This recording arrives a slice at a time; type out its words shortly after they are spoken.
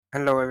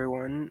Hello,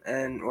 everyone,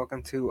 and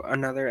welcome to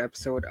another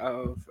episode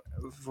of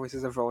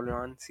Voices of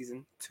Roland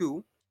Season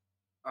 2.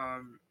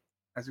 Um,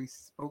 as we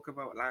spoke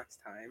about last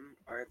time,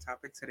 our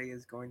topic today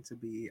is going to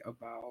be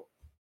about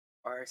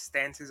our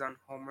stances on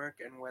homework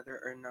and whether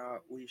or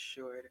not we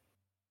should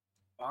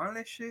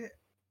abolish it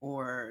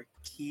or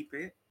keep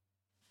it,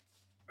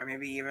 or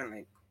maybe even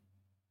like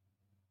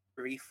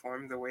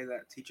reform the way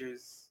that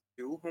teachers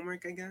do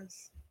homework, I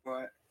guess.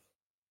 But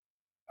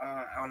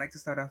I would like to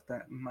start off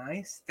that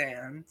my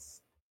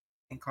stance,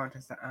 in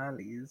contrast to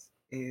Ali's,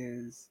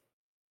 is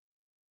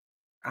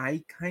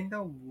I kind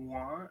of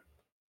want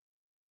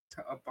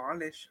to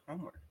abolish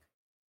homework.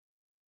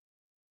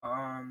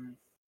 Um,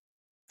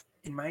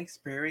 in my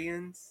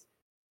experience,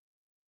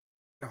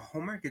 the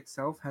homework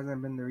itself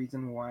hasn't been the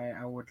reason why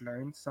I would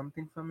learn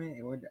something from it.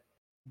 It would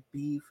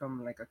be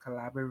from like a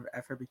collaborative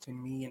effort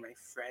between me and my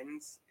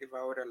friends. If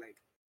I were to like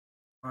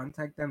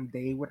contact them,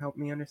 they would help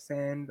me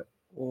understand,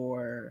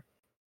 or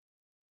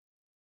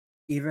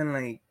even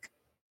like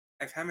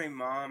I've had my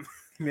mom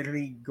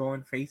literally go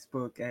on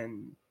Facebook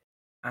and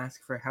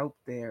ask for help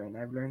there, and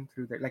I've learned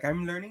through there. Like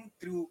I'm learning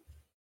through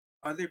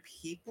other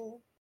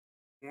people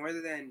more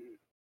than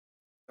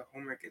the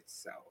homework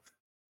itself.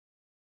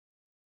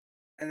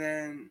 And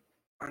then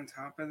on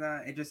top of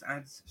that, it just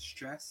adds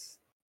stress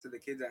to the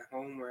kids at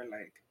home where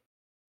like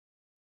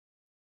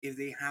if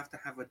they have to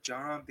have a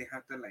job, they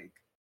have to like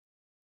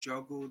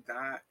juggle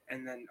that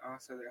and then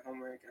also their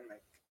homework and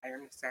like I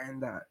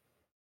understand that.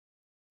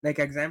 Like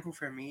example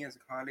for me as a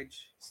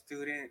college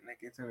student, like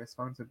it's a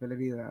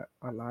responsibility that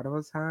a lot of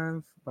us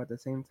have, but at the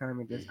same time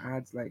it just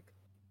adds like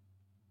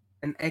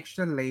an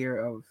extra layer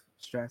of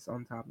stress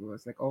on top of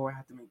us. Like, oh, I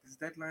have to make this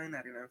deadline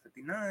at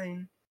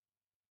 11:59,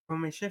 but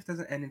my shift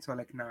doesn't end until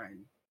like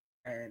 9.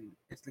 And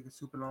it's like a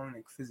super long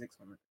like physics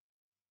one.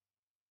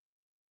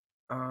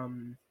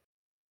 Um,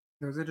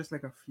 those are just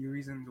like a few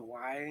reasons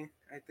why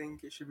I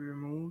think it should be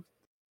removed.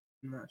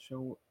 I'm not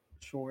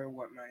sure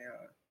what my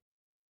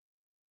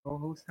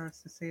co-host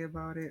has to say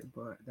about it,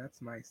 but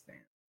that's my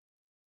stance.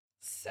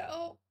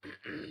 So,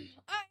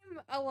 I'm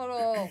a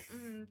little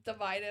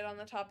divided on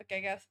the topic, I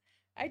guess.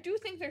 I do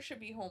think there should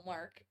be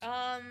homework.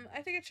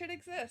 I think it should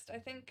exist. I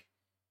think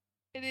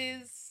it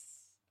is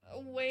a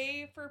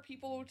way for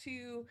people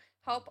to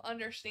help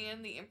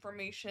understand the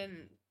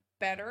information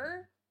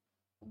better,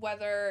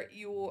 whether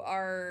you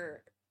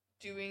are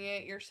doing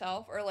it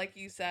yourself or, like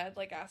you said,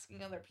 like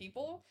asking other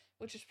people,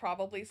 which is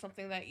probably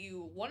something that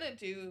you want to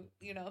do,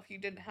 if you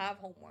didn't have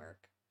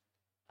homework.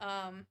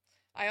 Um,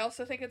 I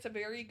also think it's a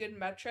very good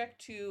metric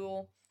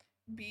to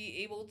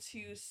be able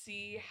to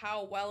see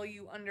how well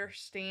you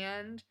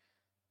understand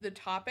the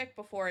topic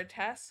before a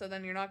test. So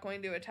then you're not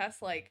going to a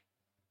test like,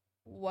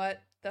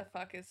 what the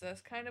fuck is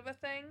this kind of a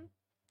thing?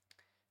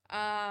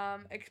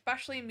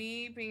 Especially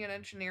me being an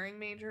engineering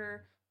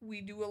major,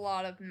 we do a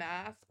lot of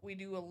math, we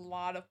do a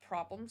lot of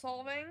problem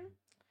solving.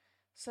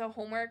 So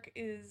homework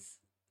is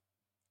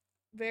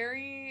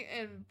very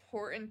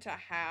important to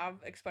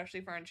have,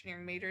 especially for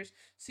engineering majors,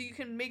 so you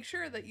can make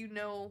sure that you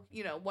know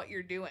what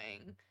you're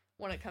doing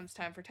when it comes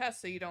time for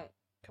tests, so you don't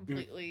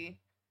Mm, completely,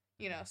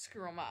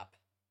 screw them up,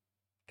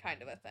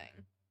 kind of a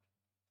thing.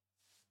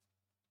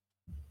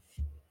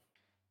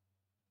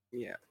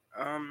 yeah.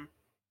 Um,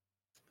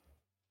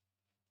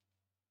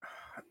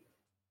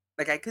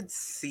 like I could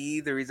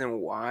see the reason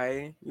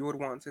why you would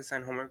want to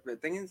assign homework, but the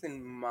thing is,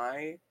 in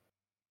my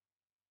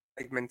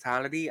like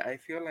mentality, I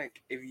feel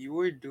like if you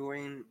were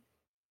doing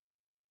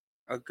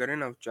a good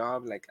enough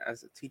job, like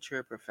as a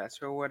teacher,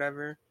 professor, or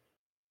whatever,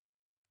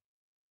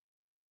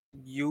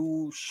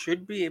 you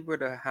should be able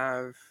to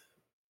have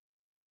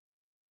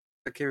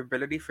the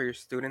capability for your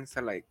students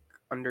to like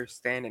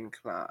understand in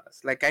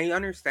class. Like I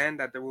understand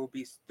that there will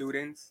be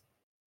students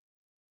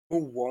who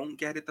won't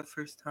get it the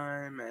first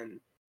time and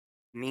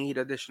need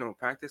additional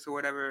practice or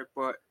whatever,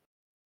 but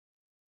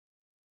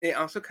it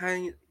also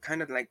kind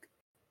of like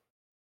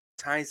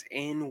ties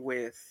in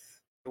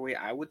with the way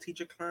I would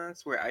teach a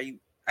class where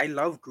I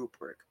love group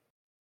work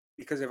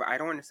because if I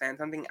don't understand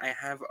something, I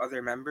have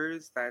other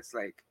members that's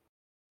like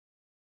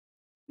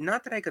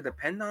not that I could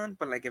depend on,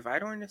 but like if I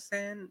don't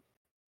understand,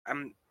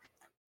 I'm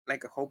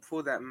like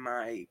hopeful that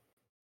my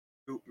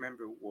group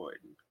member would.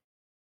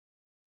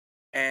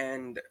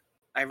 And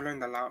I've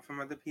learned a lot from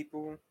other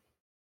people,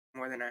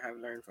 more than I have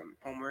learned from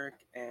homework.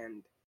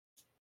 And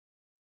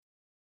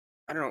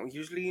I don't know,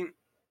 usually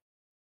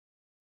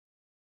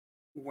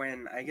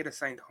when I get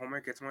assigned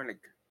homework, it's more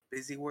like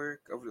busy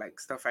work of like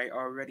stuff I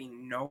already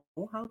know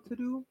how to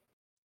do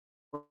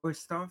or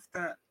stuff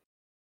that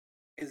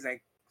is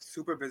like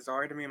super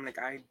bizarre to me. I'm like,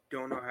 I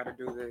don't know how to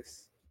do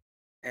this.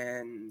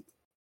 And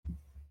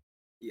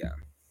yeah.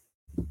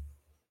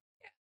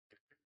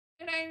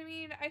 And I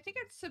mean, I think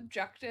it's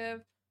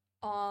subjective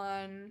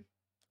on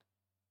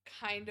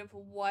kind of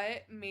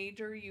what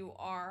major you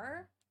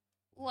are.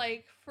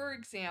 Like, for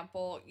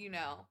example,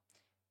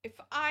 if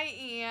I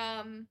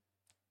am,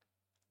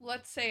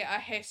 let's say, a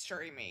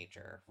history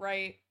major,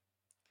 right?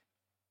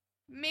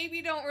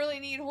 Maybe don't really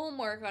need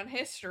homework on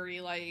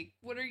history. Like,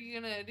 what are you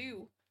gonna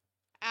do?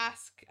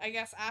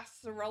 asks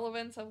the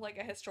relevance of like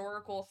a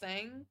historical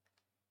thing.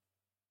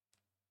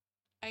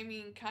 I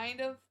mean,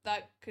 kind of.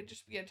 That could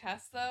just be a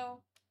test,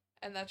 though.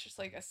 And that's just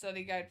like a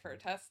study guide for a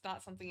test,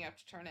 not something you have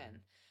to turn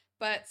in.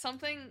 But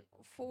something,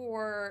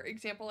 for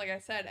example, like I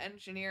said,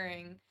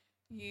 engineering,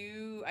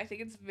 I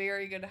think it's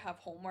very good to have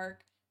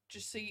homework.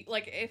 Just so you,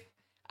 like, if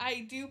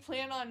I do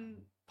plan on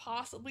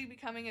possibly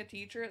becoming a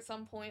teacher at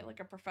some point, like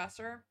a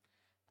professor,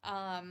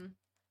 um,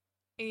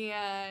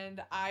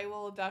 and I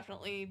will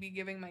definitely be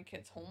giving my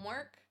kids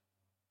homework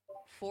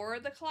for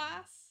the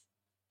class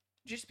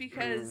just Mm.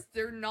 because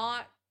they're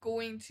not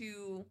going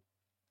to,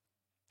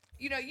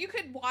 you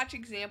could watch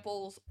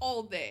examples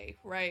all day,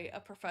 right,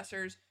 of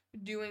professors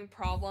doing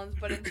problems,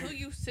 but until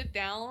you sit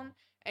down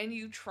and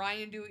you try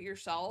and do it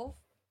yourself,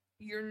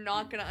 you're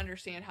not going to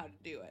understand how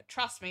to do it.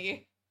 Trust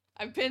me.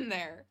 I've been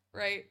there,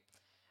 right?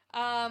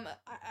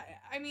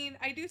 I mean,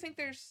 I do think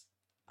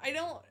I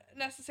don't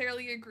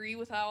necessarily agree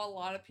with how a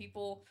lot of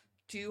people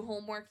do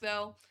homework,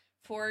 though.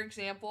 For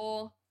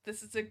example,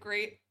 this is a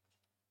great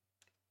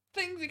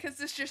thing because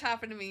this just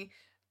happened to me.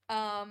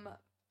 Um,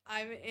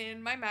 I'm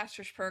in my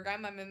master's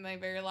program. I'm in my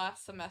very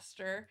last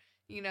semester.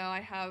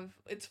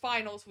 It's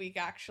finals week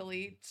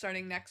actually,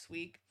 starting next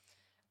week.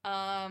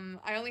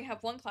 I only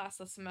have one class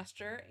this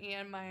semester,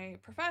 and my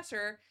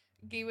professor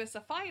gave us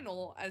a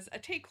final as a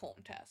take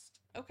home test.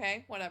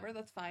 Okay, whatever,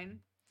 that's fine.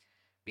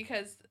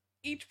 Because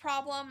each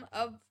problem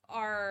of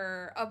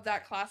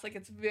that class, like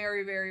it's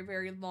very, very,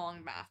 very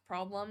long math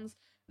problems.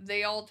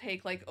 They all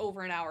take like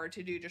over an hour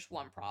to do just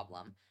one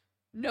problem.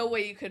 No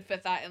way you could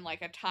fit that in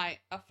like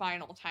a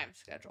final time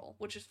schedule,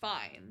 which is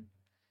fine.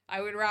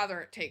 I would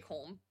rather it take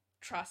home.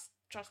 Trust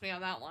me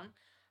on that one.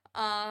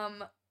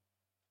 Um,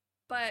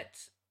 but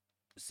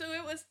so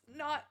it was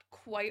not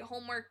quite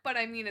homework, but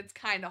I mean it's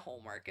kind of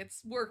homework.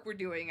 It's work we're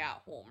doing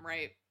at home,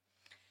 right?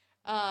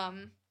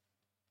 Um,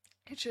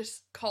 it's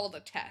just called a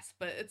test,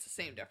 but it's the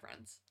same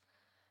difference.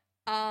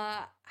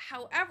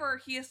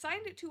 However, he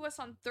assigned it to us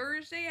on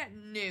Thursday at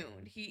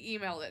noon. He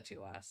emailed it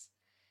to us.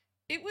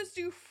 It was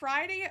due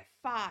Friday at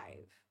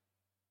 5.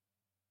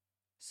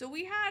 So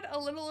we had a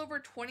little over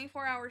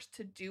 24 hours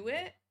to do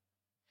it.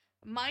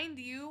 Mind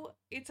you,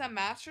 it's a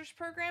master's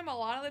program. A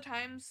lot of the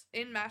times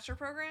in master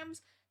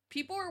programs,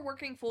 people are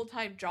working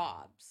full-time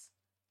jobs.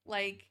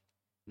 Like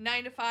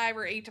 9 to 5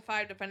 or 8 to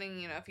 5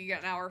 depending, if you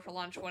get an hour for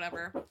lunch,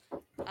 whatever.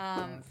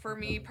 For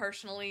me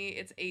personally,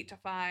 it's 8 to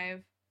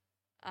 5.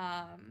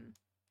 Um,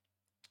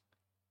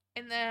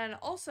 and then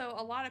also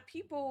a lot of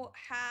people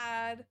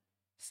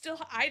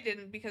I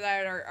didn't because I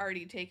had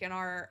already taken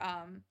our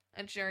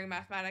engineering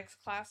mathematics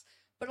class,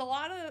 but a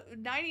lot of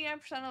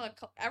 99%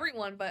 of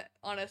everyone, but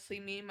honestly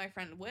me and my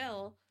friend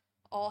Will,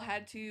 all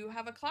had to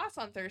have a class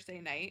on Thursday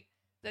night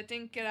that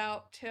doesn't get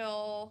out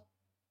till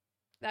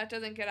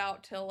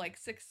like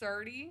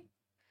 6:30.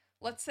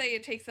 Let's say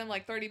it takes them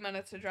like 30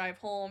 minutes to drive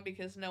home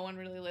because no one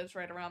really lives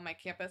right around my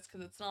campus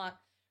because it's not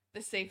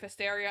the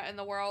safest area in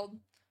the world.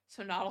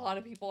 So not a lot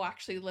of people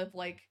actually live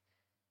like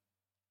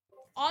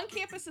on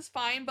campus is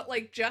fine, but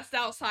like just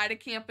outside of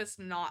campus,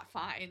 not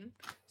fine.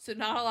 So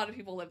not a lot of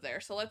people live there.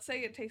 So let's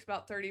say it takes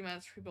about 30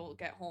 minutes for people to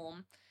get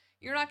home.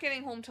 You're not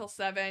getting home till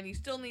 7. You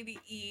still need to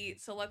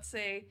eat. So let's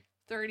say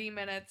 30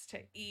 minutes to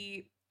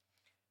eat.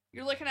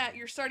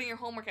 You're starting your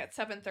homework at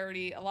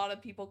 7:30. A lot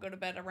of people go to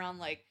bed around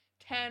like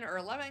 10 or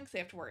 11 because they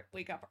have to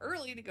wake up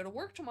early to go to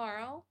work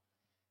tomorrow.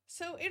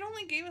 So it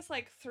only gave us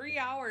like 3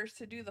 hours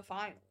to do the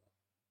final,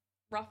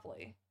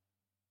 roughly,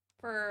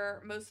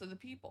 for most of the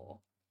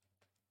people.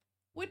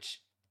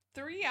 Which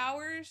 3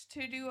 hours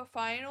to do a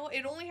final?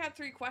 It only had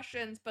 3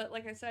 questions, but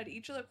like I said,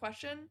 each of the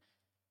question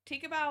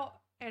take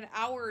about an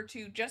hour or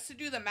two just to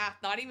do the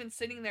math, not even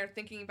sitting there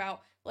thinking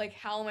about like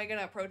how am I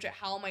gonna approach it,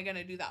 how am I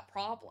gonna do that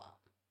problem.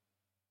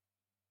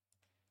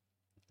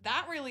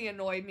 That really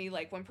annoyed me,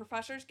 like when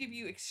professors give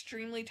you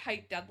extremely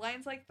tight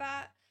deadlines like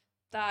that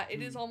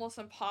it is almost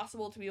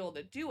impossible to be able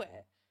to do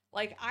it.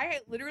 Like I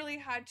literally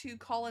had to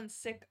call in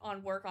sick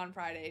on work on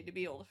Friday to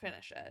be able to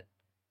finish it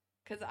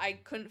because I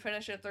couldn't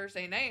finish it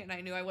Thursday night and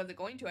I knew I wasn't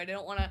going to. I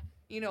didn't want to,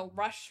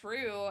 rush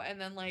through and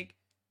then like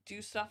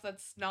do stuff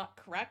that's not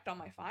correct on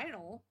my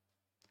final.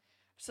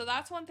 So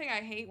that's one thing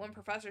I hate when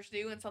professors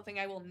do, and something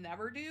I will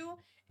never do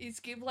is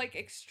give like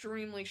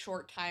extremely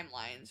short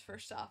timelines for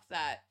stuff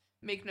that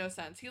make no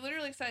sense. He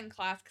literally said in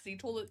class because he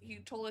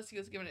told us he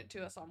was giving it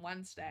to us on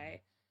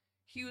Wednesday.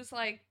 He was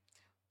like,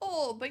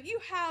 "Oh, but you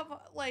have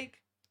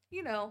like,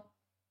 you know,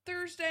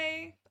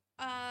 Thursday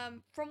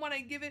from when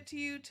I give it to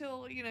you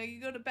till,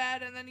 you go to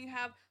bed and then you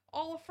have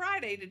all of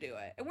Friday to do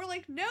it." And we're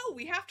like, "No,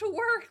 we have to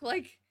work."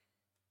 Like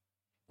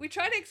we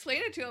tried to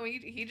explain it to him,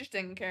 he just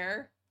didn't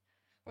care.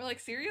 We're like,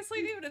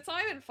 "Seriously, dude? It's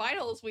not even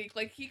finals week."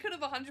 Like he could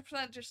have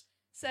 100% just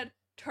said,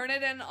 "Turn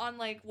it in on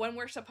like when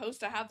we're supposed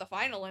to have the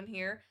final in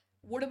here."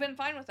 Would have been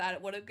fine with that.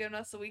 It would have given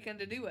us the weekend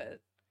to do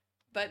it.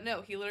 But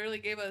no, he literally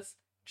gave us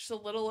just a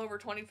little over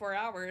 24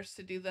 hours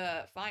to do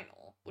the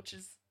final, which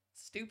is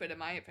stupid in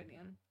my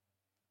opinion.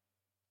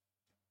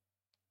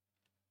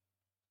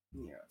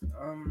 Yeah.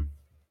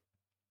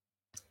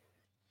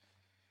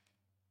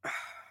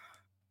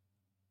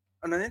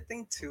 Another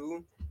thing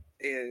too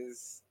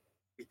is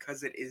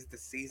because it is the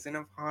season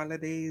of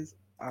holidays,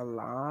 a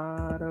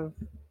lot of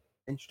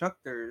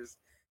instructors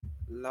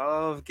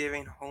love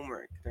giving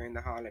homework during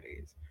the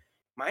holidays.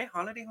 My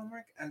holiday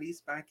homework, at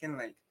least back in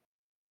like,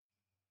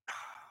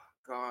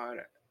 God,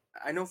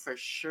 I know for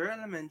sure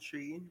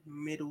elementary,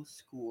 middle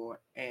school,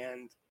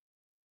 and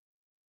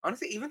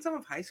honestly, even some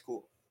of high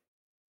school.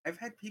 I've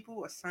had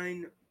people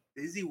assign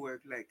busy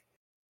work like,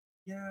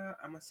 yeah,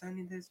 I'm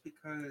assigning this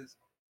because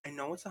I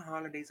know it's the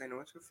holidays, I know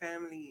it's for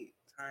family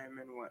time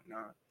and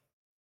whatnot,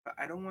 but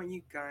I don't want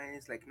you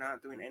guys like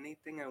not doing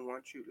anything. I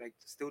want you like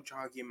to still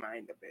jog your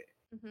mind a bit.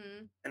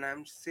 Hmm. And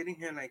I'm just sitting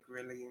here like,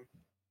 really,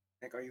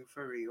 like, are you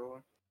for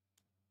real?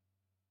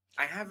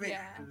 I haven't,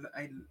 Yeah.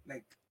 I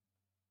like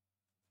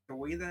the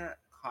way that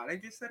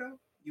college is set up.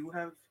 You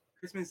have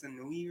Christmas and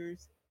New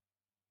Year's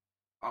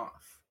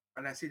off,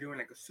 unless you're doing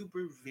like a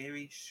super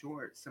very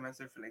short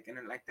semester for like an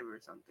elective or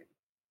something.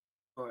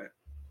 But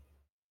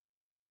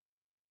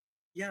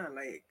yeah,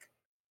 like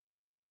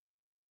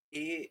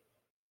it,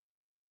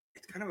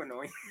 it's kind of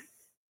annoying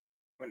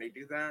when they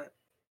do that.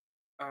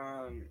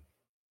 Um,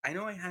 I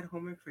know I had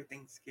homework for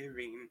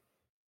Thanksgiving,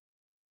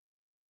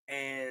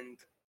 and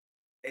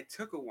it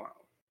took a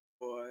while,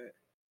 but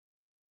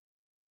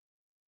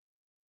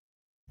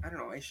I don't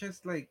know. It's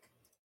just like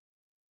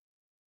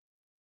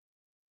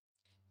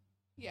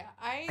Yeah,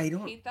 I I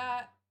don't. hate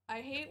that.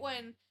 I hate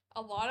when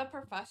a lot of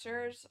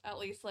professors, at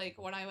least like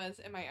when I was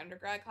in my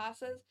undergrad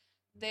classes,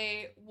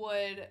 they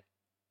would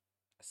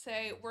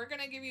say, "We're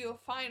going to give you a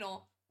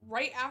final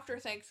right after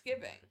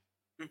Thanksgiving."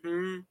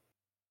 Mm-hmm.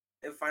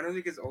 And final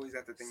week is always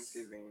after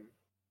Thanksgiving.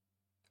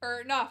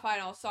 Or not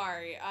final,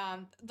 sorry.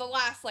 The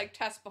last like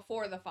test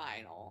before the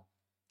final.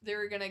 They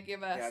were going to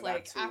give us Yeah, that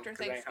like too. after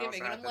Because I also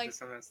Thanksgiving. And had I'm that like, this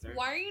semester.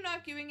 "Why are you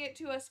not giving it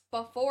to us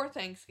before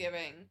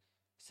Thanksgiving?"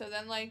 So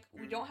then, like,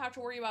 we Mm. don't have to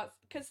worry about,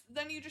 because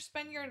then you just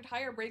spend your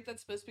entire break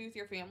that's supposed to be with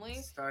your family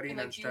and Studying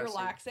and like you stressing.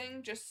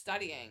 relaxing, just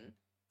studying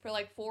for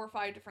like 4 or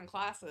 5 different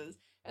classes,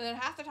 and then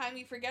half the time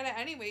you forget it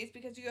anyways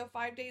because you have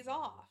 5 days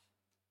off.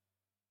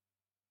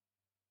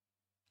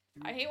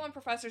 I Mm. hate when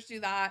professors do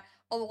that.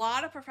 A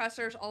lot of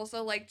professors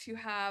also like to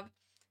have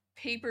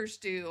papers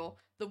due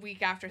the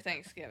week after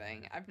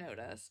Thanksgiving, I've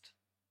noticed.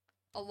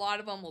 A lot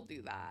of them will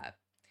do that.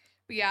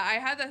 But yeah, I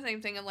had the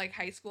same thing in like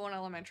high school and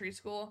elementary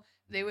school.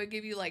 They would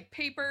give you like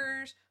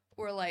papers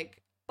or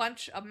like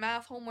bunch of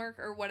math homework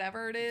or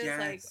whatever it is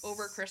like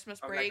over Yes.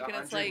 Christmas Of like break, a and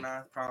it's hundred like,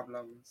 math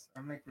problems.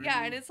 I'm like,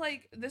 yeah, and really? it's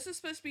like this is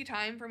supposed to be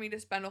time for me to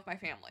spend with my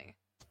family.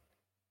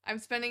 I'm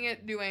spending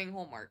it doing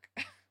homework.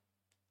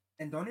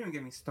 And don't even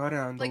get me started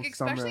on Like those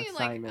summer especially in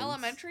like assignments.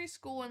 elementary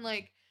school and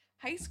like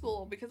high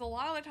school, because a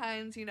lot of the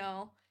times,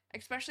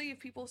 especially if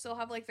people still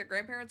have like their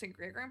grandparents and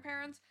great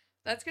grandparents,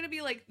 that's going to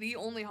be like the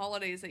only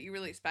holidays that you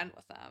really spend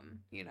with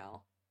them.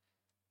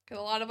 Because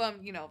a lot of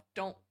them,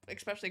 don't,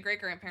 especially great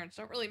grandparents,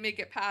 don't really make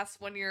it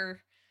past when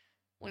you're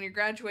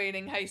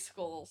graduating high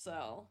school.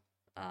 So,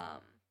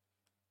 um,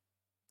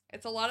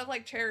 it's a lot of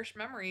like cherished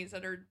memories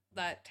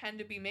that tend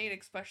to be made,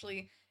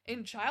 especially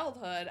in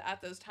childhood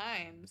at those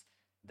times,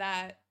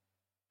 that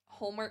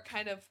homework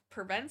kind of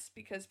prevents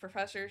because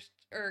professors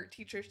or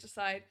teachers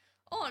decide,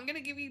 oh, I'm going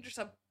to give you just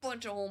a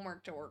bunch of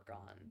homework to work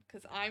on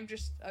because I'm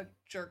just a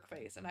jerk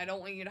face and I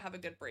don't want you to have a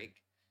good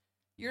break.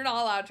 You're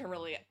not allowed to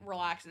really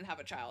relax and have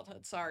a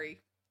childhood.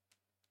 Sorry.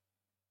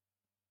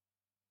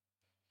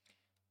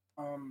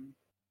 Um,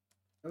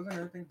 those are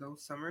another thing.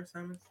 Those summer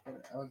assignments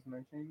that I was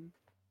mentioning.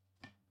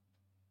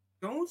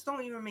 Those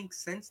don't even make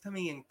sense to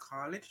me in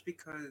college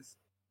because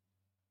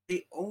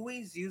they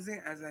always use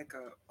it as like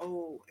a,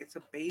 oh, it's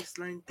a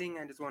baseline thing.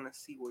 I just want to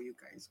see where you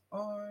guys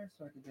are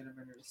so I can get an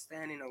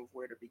understanding of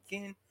where to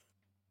begin.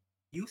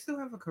 You still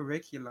have a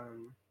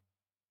curriculum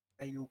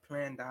that you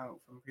planned out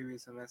from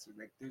previous semesters.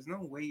 Like, there's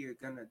no way you're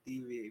gonna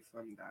deviate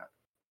from that.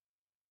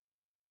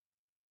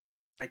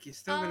 Like, you're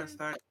still gonna Um,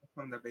 start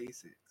from the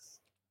basics.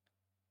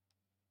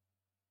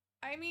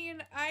 I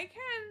mean, I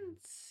can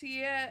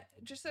see it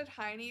just a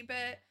tiny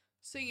bit.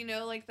 So,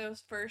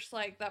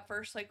 like that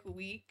first like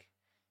week,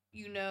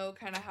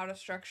 kind of how to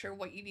structure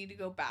what you need to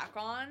go back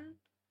on.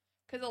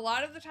 Because a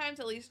lot of the times,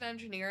 at least in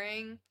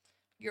engineering,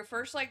 your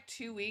first like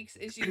 2 weeks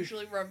is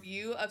usually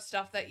review of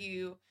stuff that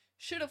you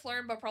should have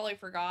learned but probably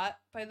forgot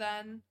by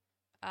then,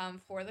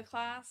 for the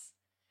class.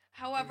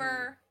 Hmm.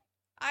 However,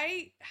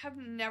 I have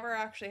never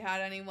actually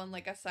had anyone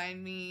like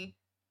assign me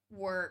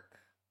work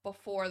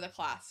before the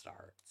class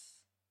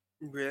starts.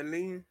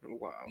 Really?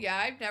 Wow. Yeah,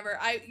 I've never.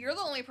 You're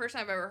the only person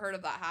I've ever heard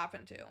of that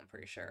happen to. I'm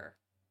pretty sure.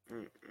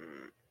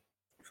 Mm-mm.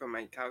 For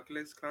my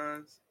calculus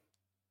class,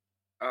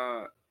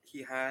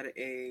 he had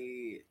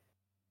a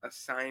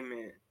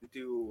assignment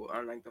due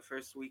on like the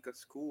first week of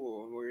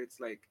school where it's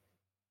like,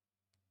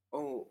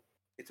 oh,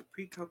 it's a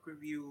pre-calc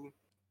review.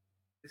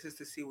 This is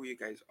to see where you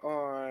guys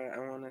are.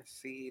 I want to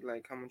see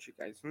like how much you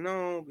guys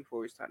know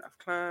before we start off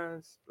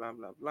class. Blah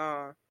blah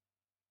blah.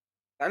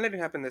 That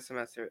literally happened this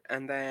semester,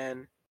 and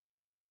then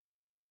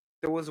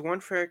there was one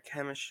for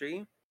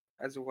chemistry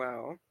as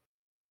well,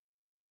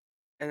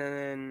 and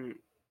then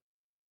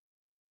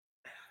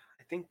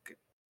I think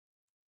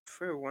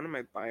for one of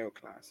my bio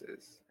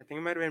classes. I think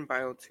it might have been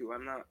bio 2.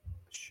 I'm not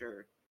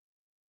sure.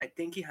 I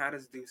think he had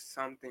us do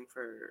something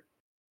for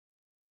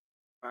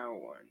bio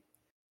 1.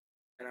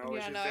 And I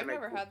was Yeah, no, just there I've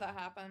like, never had that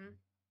happen.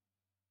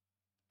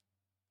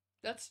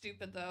 That's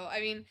stupid though. I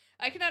mean,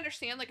 I can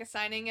understand like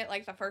assigning it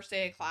like the first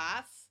day of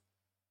class,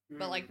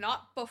 but hmm. like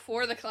not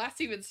before the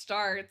class even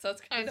starts.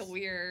 That's kind of Because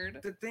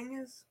weird. the thing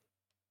is,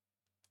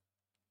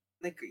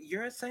 like,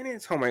 you're assigning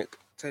his homework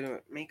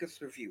to make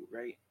us review,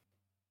 right?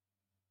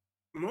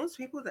 Most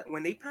people that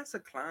when they pass a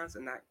class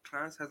and that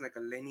class has like a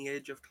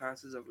lineage of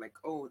classes of like,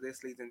 oh,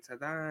 this leads into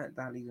that,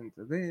 that leads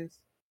into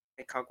this,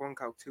 like Calc 1,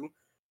 Calc 2,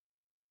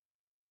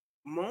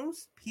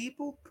 most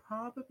people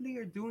probably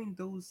are doing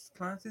those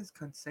classes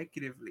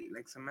consecutively,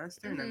 like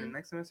semester and then the Mm-hmm.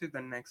 next semester,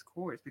 the next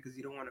course, because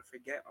you don't want to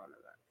forget all of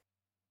that.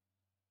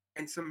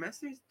 And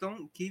semesters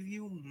don't give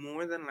you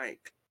more than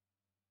like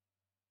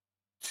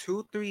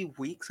 2, 3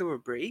 weeks of a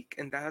break,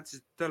 and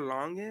that's the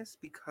longest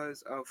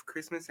because of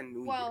Christmas and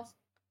New Year's. Well,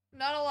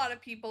 not a lot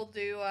of people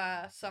do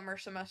summer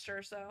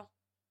semesters though.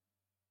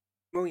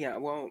 Well, yeah,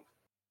 well,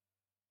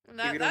 And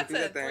if you don't that's do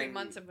that, a 3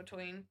 months then in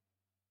between.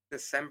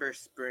 December,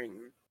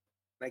 spring,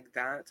 like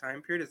that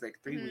time period is like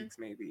three Mm-hmm. weeks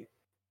maybe,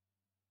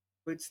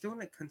 but it's still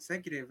like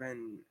consecutive,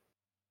 and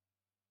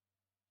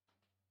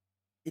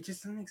it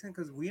just doesn't make sense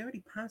because we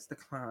already passed the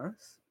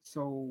class,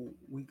 so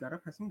we got a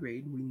passing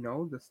grade. We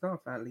know the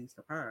stuff at least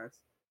to pass,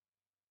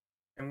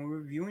 and we're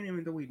reviewing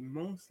even though we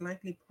most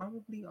likely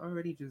probably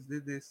already just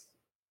did this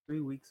 3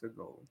 weeks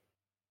ago.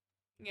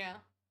 Yeah.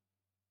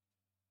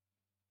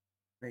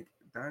 Like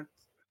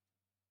that's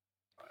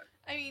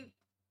I mean,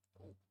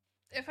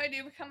 if I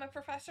do become a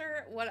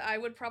professor, what I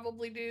would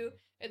probably do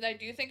is I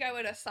do think I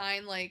would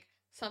assign like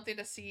something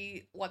to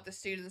see what the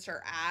students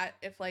are at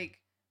if like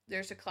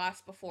there's a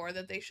class before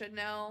that they should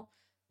know.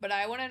 But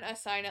I wouldn't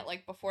assign it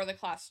like before the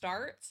class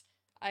starts.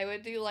 I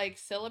would do like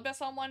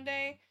syllabus on one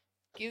day,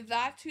 give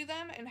that to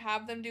them and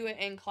have them do it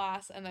in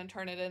class and then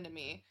turn it into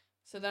me.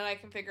 So then I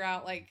can figure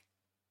out like,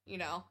 you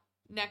know,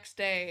 next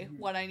day mhm.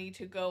 what I need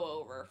to go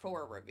over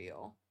for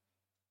review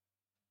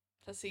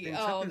to The see,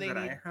 oh, instructors they that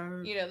I need,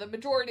 have. the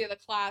majority of the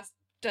class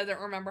doesn't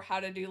remember how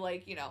to do,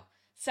 like,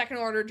 second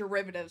order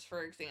derivatives,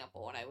 for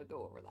example, and I would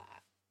go over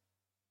that.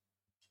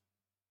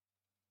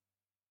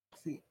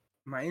 See,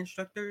 my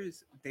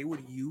instructors, they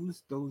would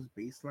use those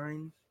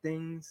baseline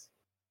things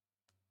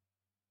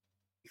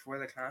before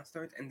the class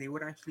starts, and they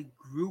would actually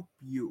group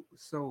you.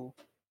 So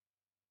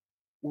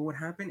what would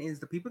happen is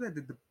the people that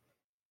did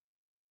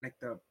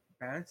the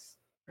best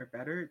or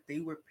better, they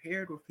were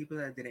paired with people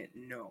that didn't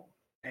know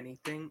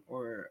anything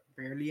or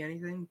barely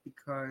anything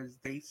because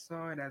they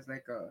saw it as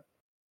like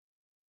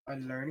a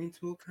learning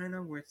tool kind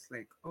of where it's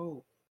like,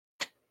 oh,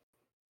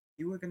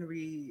 you were gonna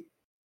be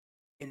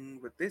in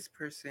with this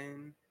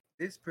person.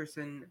 This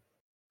person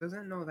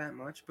doesn't know that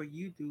much, but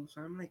you do.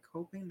 So I'm like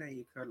hoping that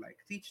you could like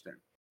teach them.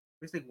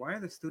 It's like, why are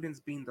the students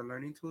being the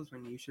learning tools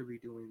when you should be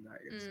doing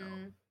that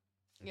yourself? Mm,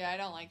 yeah, I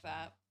don't like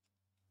that.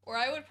 Or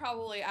I would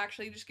probably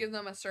actually just give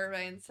them a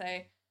survey and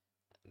say,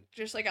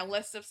 just like a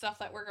list of stuff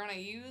that we're going to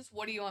use.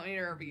 What do you want me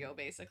to Mhm. review,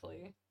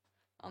 basically,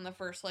 on the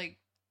first, like,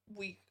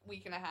 week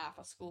and a half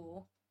of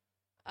school?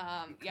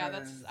 Yeah,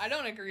 I Because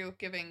don't agree with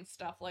giving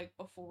stuff like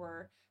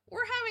before.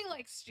 We're having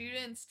like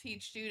students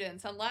teach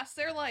students, unless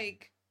they're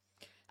like,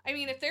 I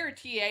mean, if they're a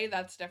TA,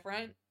 that's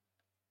different.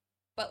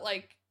 But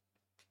like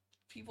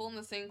people in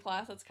the same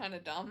class, that's kind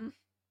of dumb.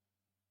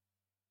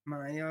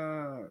 my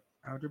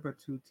algebra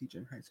 2 teacher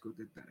in high school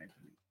did that, I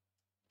believe.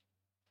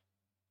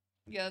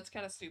 Yeah, that's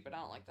kind of stupid. I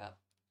don't like that.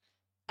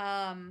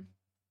 Um,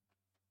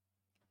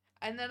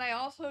 and then I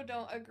also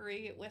don't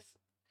agree with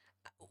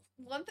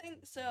one thing.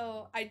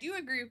 So I do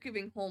agree with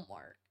giving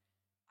homework.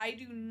 I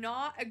do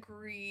not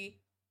agree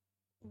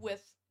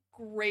with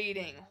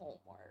grading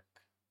homework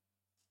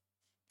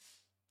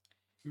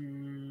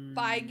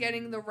by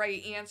getting the Mm,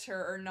 right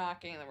answer or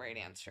not getting the right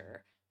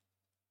answer.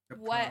 the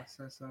What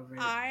process of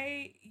it.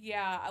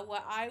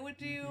 what I would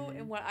do Mm-hmm.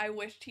 and what I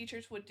wish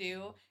teachers would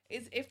do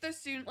is if the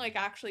student like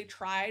actually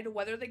tried,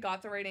 whether they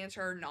got the right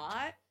answer or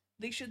not,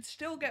 they should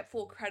still get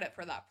full credit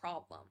for that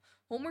problem.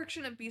 Homework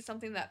shouldn't be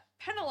something that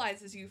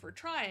penalizes you for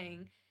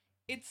trying.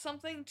 It's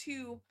something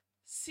to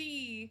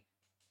see,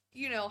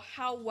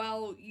 how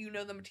well you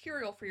know the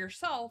material for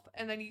yourself,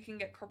 and then you can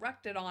get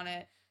corrected on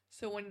it.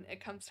 So when it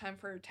comes time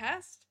for a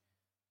test,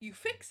 you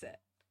fix it.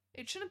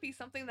 It shouldn't be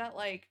something that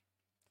like,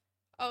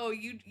 oh,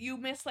 you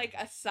missed like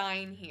a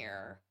sign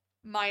here,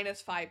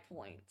 -5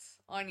 points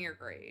on your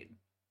grade.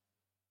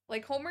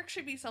 Like homework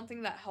should be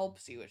something that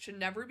helps you. It should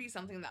never be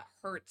something that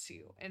hurts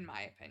you, in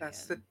my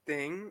That's the opinion.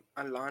 thing.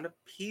 A lot of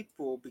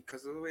people,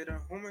 because of the way the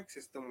homework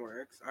system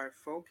works, are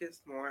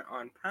focused more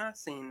on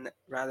passing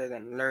rather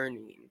than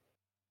learning.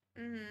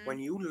 Mm-hmm. When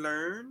you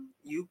learn,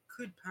 you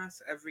could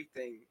pass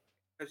everything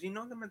because you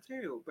know the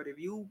material. But if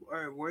you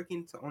are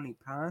working to only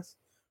pass,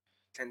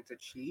 you tend to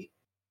cheat,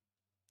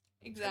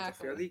 you tend to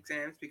fail Exactly. the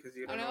exams because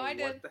you I don't know know I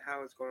what did. the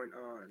hell is going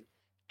on.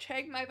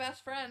 Chegg, my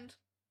best friend.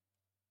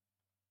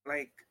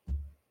 Like,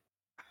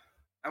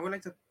 I would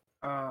like to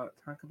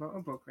talk about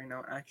a book right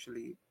now,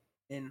 actually.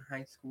 in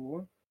high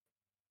school,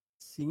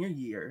 senior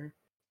year,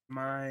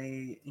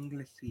 my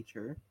English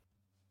teacher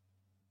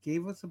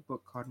gave us a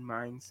book called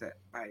Mindset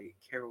by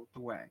Carol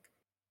Dweck.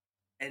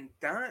 And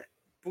that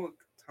book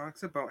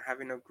talks about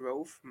having a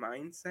growth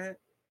mindset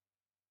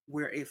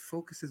where it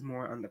focuses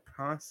more on the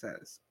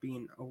process,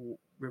 being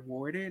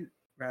rewarded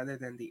rather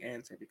than the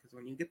answer. Because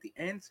when you get the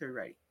answer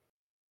right,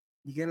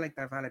 you get like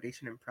that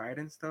validation and pride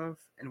and stuff,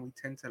 and we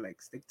tend to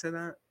like stick to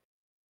that.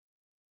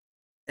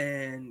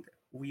 And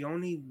we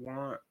only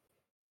want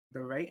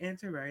the right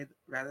answer, right,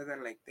 rather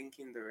than like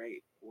thinking the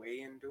right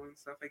way and doing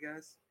stuff, I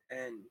guess.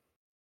 And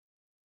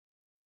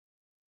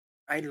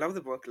I love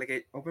the book. Like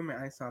it opened my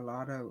eyes to a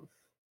lot of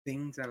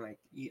things, and like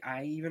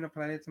I even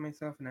applied it to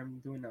myself, and I'm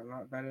doing a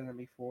lot better than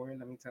before.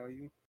 Let me tell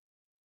you,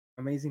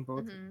 amazing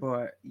book. Mm-hmm.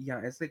 But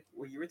yeah, it's like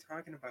what you were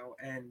talking about,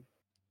 and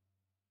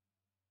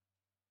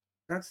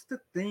that's the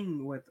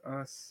thing with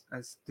us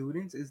as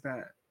students is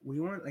that we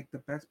want like the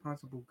best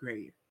possible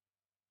grade,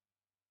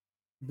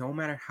 no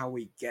matter how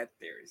we get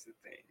there. Is the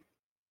thing,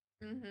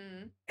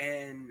 Mm-hmm.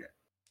 and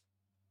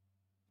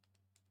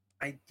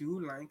I do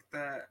like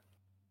that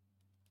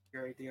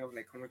your idea of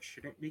like homework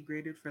shouldn't be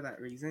graded for that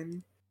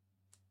reason.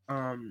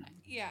 Um,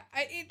 Yeah,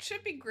 it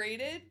should be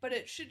graded, but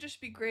it should just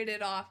be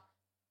graded off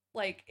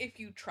like if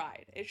you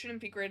tried. It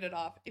shouldn't be graded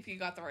off if you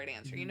got the right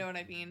answer. You mhm, know what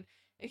I mean?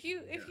 If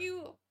you if yeah,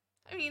 you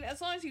I mean,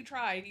 as long as you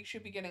tried, you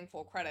should be getting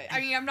full credit. I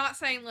mean, I'm not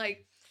saying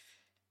like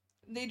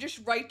they just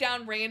write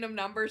down random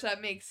numbers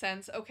that make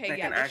sense. Okay, like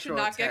yeah, an they should actual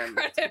not get attempt.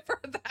 credit for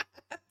that.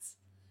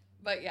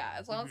 But yeah,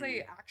 as long as Hmm.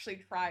 they actually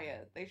try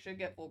it, they should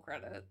get full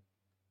credit.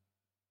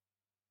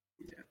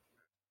 Yeah.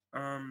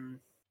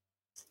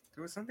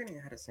 There was something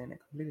I had to say and I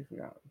completely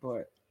forgot,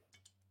 but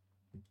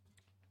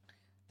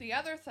The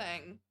other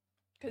thing,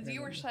 because I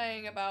you were remember.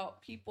 saying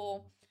about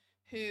people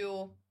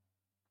who,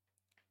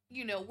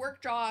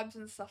 work jobs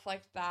and stuff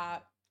like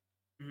that.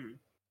 Mm-hmm.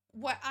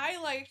 What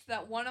I liked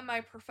that one of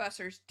my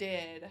professors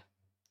did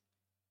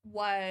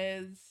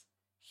was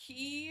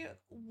he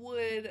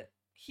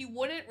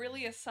wouldn't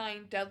really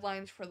assign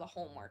deadlines for the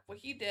homework. What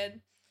he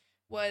did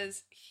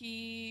was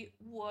he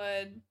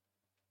would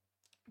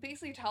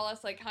basically tell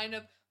us like kind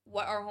of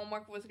what our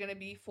homework was going to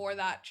be for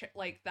that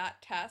like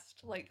that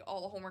test, like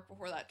all the homework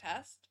before that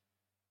test.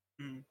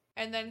 Mm-hmm.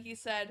 And then he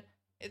said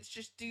it's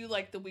just due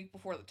like the week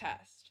before the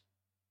test.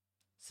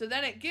 So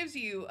then it gives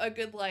you a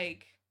good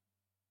like,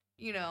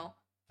 you know,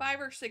 5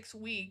 or 6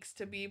 weeks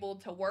to be able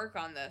to work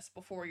on this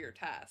before your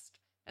test.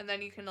 And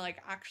then you can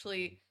like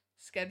actually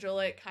schedule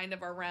it kind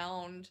of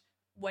around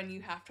when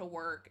you have to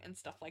work and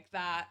stuff like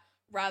that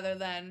rather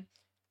than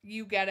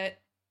you get it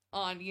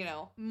on,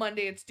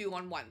 Monday it's due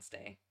on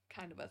Wednesday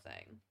kind of a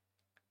thing,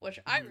 which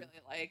I Mm-hmm.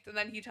 really liked. And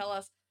then he'd tell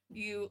us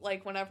you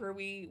like whenever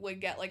we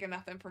would get like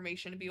enough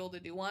information to be able to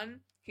do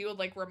one, he would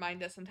like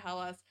remind us and tell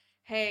us,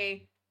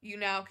 "Hey, you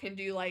now can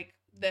do like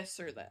this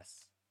or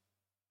this."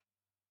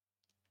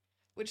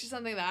 Which is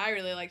something that I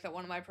really like that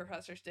one of my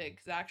professors did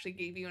because it actually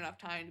gave you enough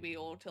time to be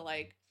able to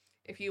like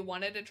if you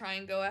wanted to try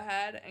and go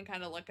ahead and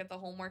kind of look at the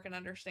homework and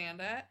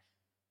understand it,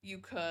 you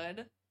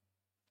could.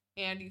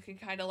 And you can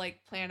kind of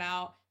like plan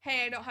out,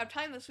 hey, I don't have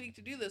time this week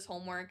to do this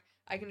homework.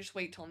 I can just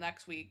wait till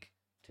next week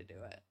to do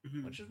it.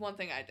 Mm-hmm. Which is one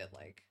thing I did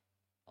like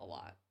a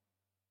lot.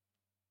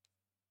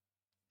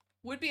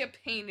 Would be a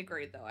pain to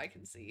grade though, I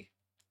can see.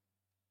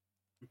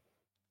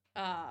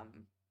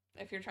 Um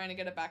if you're trying to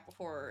get it back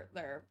before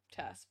their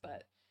test,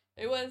 but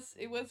it was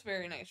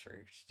very nice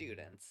for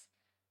students.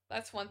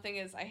 That's one thing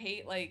is I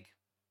hate like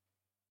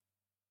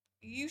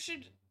you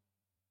should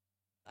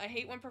I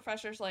hate when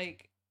professors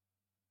like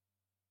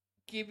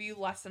give you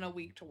less than a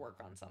week to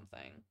work on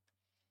something.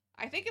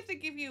 I think if they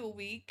give you a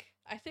week,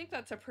 I think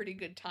that's a pretty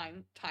good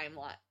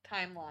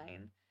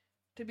timeline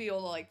to be able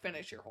to like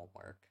finish your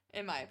homework,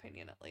 in my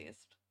opinion at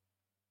least.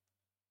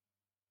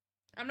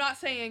 I'm not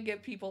saying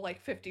give people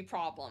like 50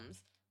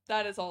 problems.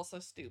 That is also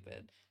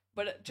stupid.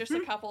 But just a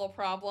couple of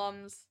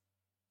problems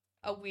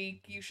a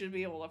week, you should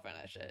be able to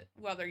finish it,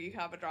 whether you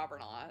have a job or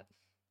not.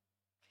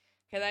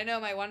 Because I know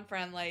my one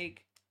friend,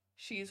 like,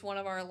 she's one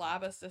of our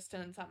lab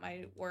assistants at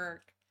my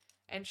work,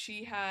 and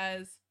she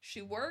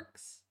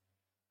works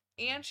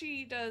and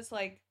she does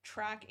like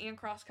track and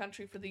cross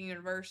country for the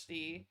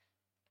university,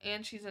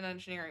 and she's an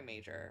engineering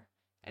major.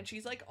 And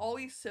she's like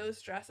always so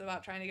stressed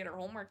about trying to get her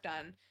homework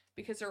done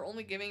because they're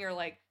only giving her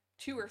like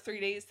 2 or 3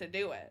 days to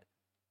do it.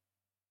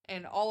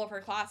 And all of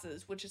her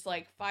classes, which is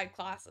like 5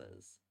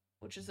 classes,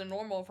 which is the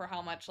normal for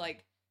how much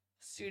like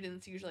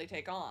students usually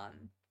take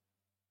on.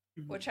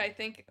 Mm-hmm. Which I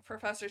think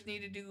professors need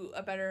to do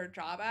a better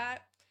job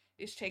at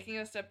is taking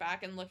a step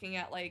back and looking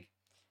at like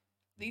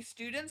these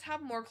students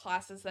have more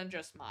classes than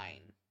just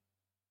mine.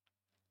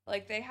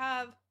 Like they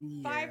have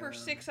five or Yeah.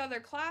 six other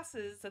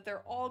classes that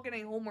they're all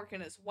getting homework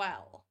in as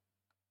well.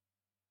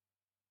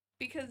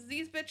 Because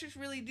these bitches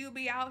really do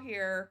be out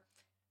here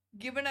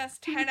giving us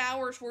 10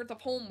 hours worth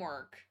of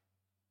homework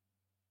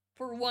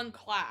for one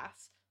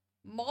class.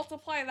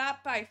 Multiply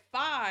that by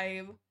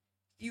 5,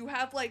 you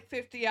have like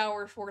 50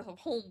 hours worth of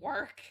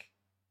homework.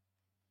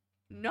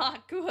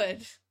 Not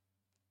good.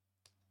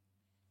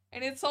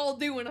 and it's all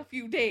due in a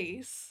few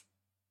days.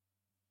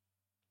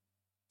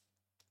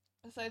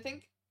 So I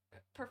think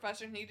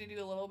professors need to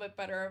do a little bit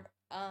better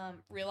of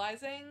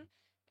realizing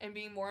and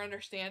being more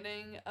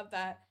understanding of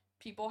that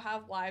people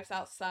have lives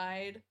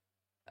outside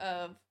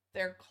of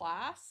their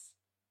class.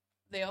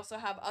 They also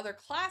have other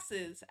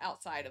classes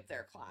outside of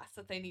their class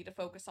that they need to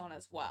focus on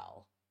as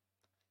well.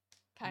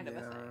 Kind of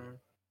a thing.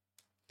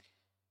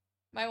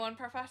 My one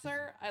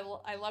professor,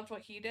 I loved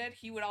what he did.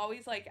 He would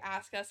always like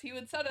ask us, he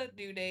would set a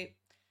due date,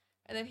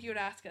 and then he would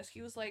ask us,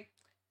 he was like,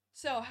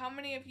 so how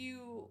many of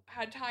you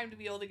had time to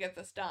be able to get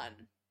this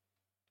done?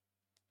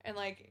 And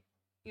like,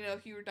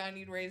 if you were done,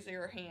 you'd raise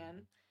your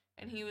hand.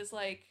 And he was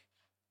like,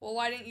 well,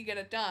 why didn't you get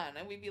it done?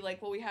 And we'd be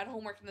like, well, we had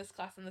homework in this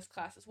class and this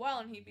class as well.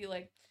 And he'd be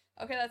like,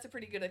 okay, that's a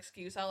pretty good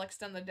excuse. I'll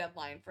extend the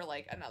deadline for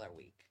like another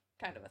week,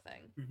 kind of a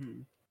thing.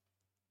 Mm-hmm.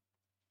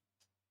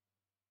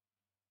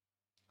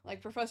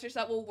 Like professors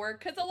that will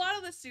work, because a lot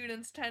of the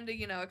students tend to,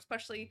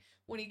 especially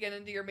when you get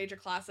into your major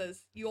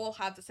classes, you all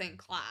have the same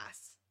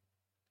class.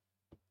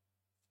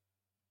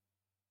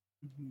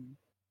 Mm-hmm.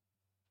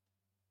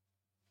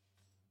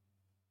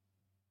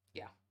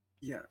 Yeah.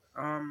 Yeah.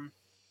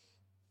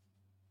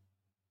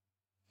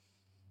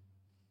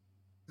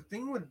 The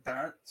thing with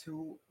that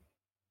too,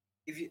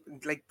 if you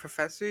like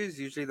professors,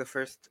 usually the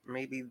first,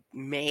 maybe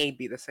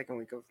the second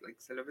week of like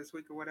syllabus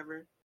week or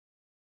whatever,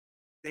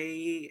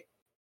 they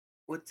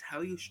would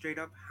tell you straight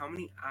up how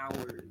many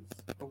hours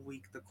a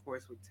week the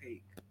course would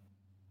take.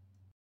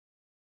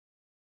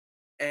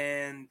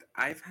 And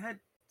I've had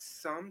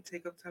some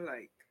take up to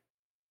like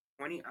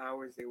 20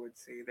 hours, they would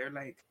say. They're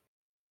like,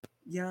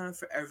 yeah,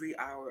 for every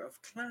hour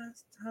of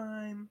class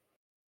time,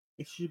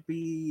 it should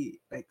be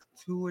like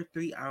 2 or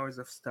 3 hours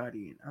of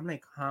studying. I'm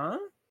like, huh?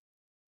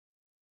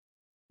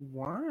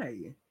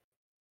 Why?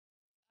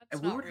 That's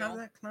And we not would have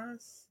real. that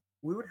class.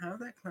 We would have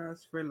that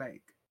class for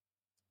like,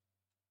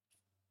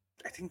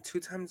 I think 2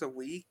 times a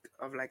week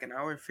of like an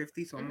hour and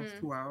 50, so almost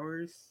Mm-hmm. 2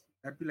 hours.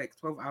 That'd be like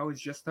 12 hours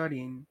just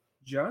studying.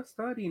 Just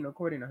studying,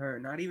 according to her.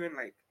 Not even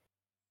like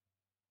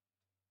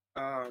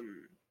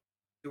um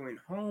doing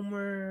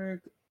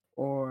homework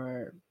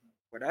or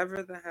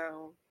whatever the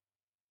hell.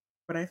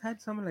 But I've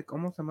had someone like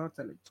almost amounts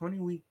to like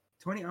 20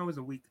 hours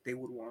a week they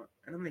would want.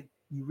 And I'm like,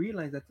 you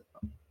realize that's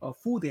a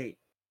full day.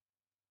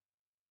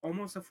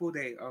 Almost a full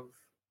day of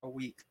a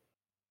week.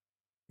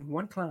 In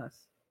one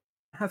class.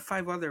 I have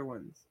 5 other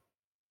ones.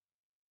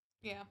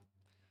 Yeah.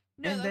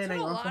 No, And that's then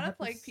I what a also lot of have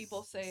to like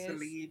people say is,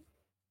 sleep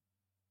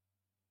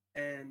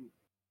and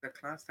the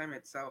class time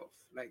itself.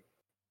 Like,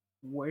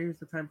 where's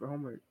the time for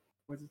homework?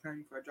 Where's the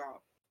time for a job?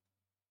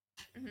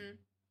 mm-hmm.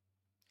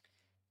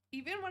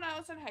 Even when I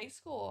was in high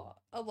school,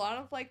 a lot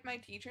of like my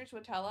teachers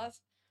would tell us,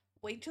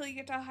 wait till you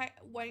get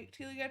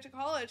to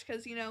college,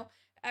 because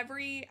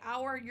every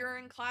hour you're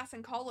in class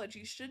in college,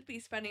 you should be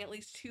spending at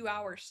least 2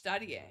 hours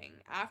studying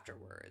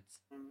afterwards.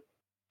 Mm.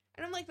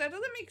 And I'm like, that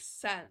doesn't make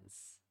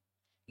sense.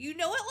 You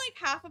know what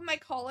like half of my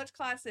college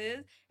class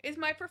is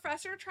my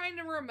professor trying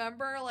to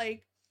remember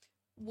like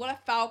what a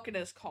falcon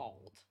is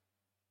called.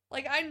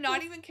 Like I'm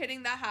not even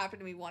kidding, that happened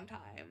to me one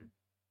time.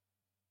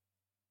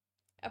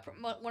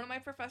 One of my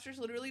professors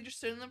literally just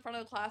stood in the front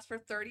of the class for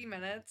 30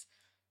 minutes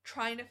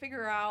trying to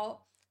figure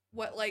out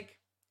what like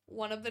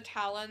one of the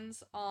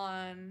talons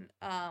on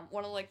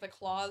one of like the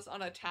claws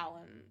on a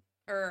talon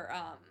or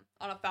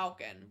on a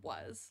falcon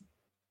was.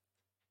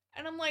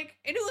 And I'm like,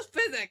 and it was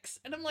physics.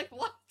 And I'm like,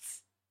 what?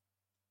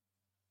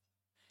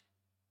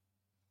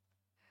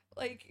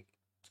 Like,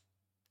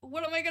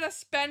 what am I gonna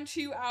spend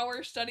 2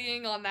 hours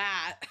studying on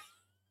that?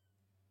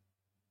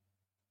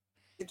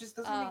 It just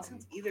doesn't make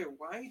sense um, either.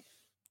 Why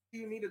do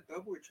you need a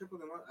double or triple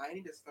the amount I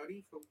need to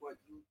study for what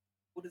you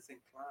put us in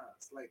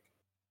class? Like,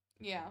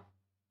 yeah.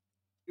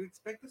 you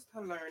expect us to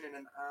learn in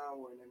an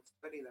hour and then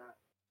study that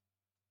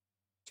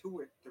 2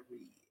 or 3.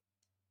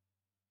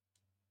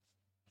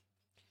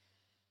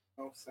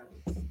 No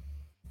sense.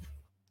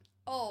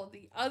 Oh,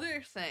 the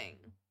other thing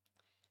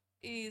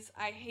is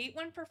I hate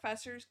when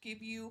professors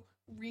give you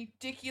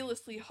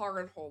ridiculously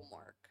hard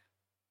homework.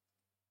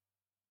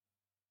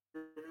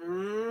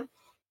 Mm-hmm.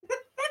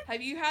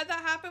 Have you had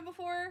that happen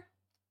before?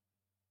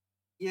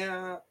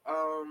 Yeah.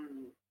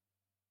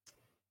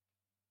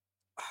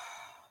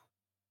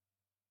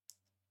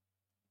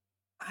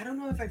 I don't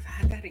know if I've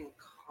had that in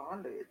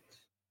college.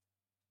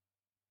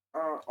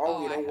 Oh,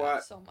 Oh, you I know have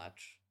what? so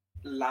much.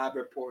 Lab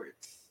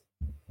reports.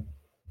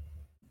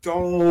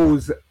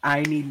 Those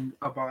I need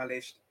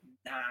abolished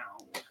now.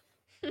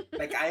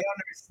 Like, I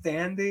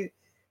understand it,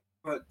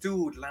 but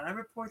dude, lab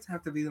reports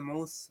have to be the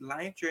most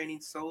life draining,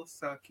 soul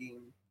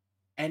sucking,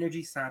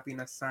 energy sapping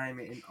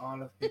assignment in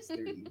all of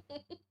history. I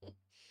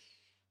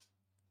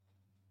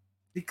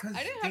Because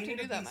didn't have they to need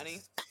to do that be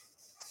many.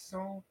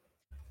 so.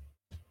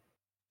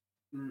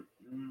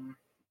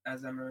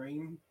 As a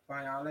marine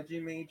biology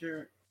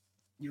major,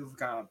 you've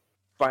got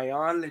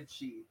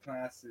biology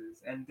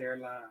classes and their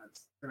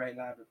labs to write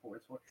lab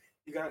reports for.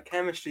 You got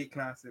chemistry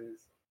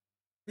classes,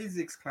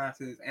 physics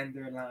classes and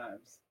their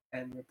labs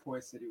and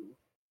reports to do.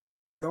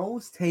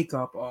 Those take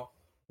up a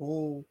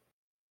whole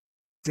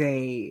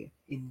day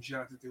in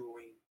just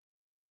doing.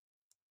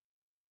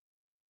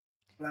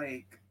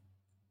 Like,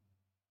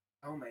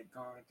 oh my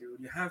god,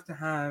 dude,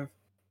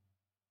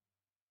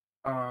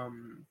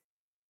 um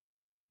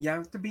you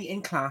have to be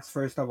in class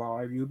first of all.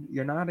 If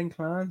you're not in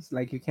class,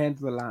 like you can't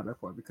do the lab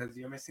report because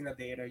you're missing the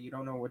data, you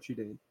don't know what you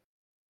did.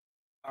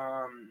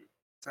 Um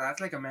so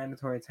that's like a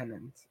mandatory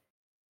attendance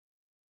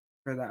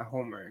for that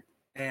homework.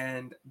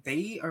 And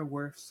they are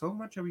worth so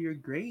much of your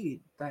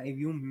grade that if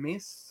you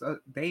miss a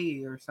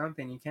day or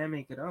something, you can't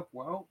make it up.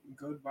 Well,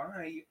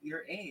 goodbye,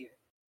 your A,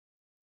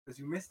 because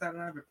you missed that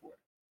lab report.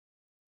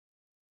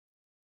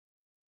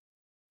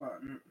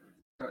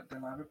 But the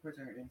lab reports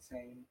are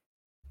insane.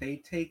 They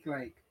take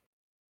like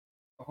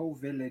a whole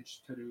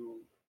village to do.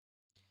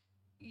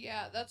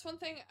 Yeah, that's one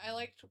thing I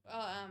liked.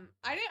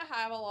 I didn't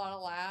have a lot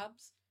of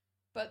labs,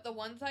 but the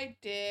ones I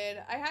did,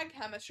 I had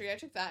chemistry. I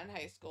took that in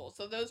high school,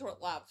 so those were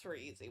labs were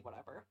easy,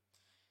 whatever.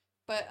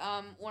 But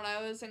when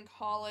I was in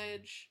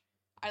college,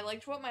 I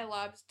liked what my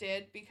labs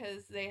did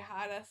because they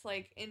had us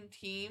like in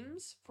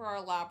teams for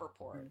our lab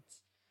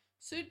reports.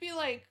 So it'd be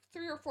like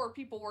 3 or 4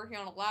 people working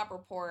on a lab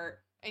report,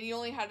 and you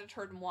only had to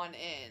turn one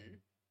in.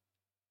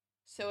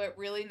 So it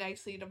really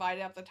nicely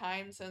divided up the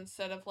time. So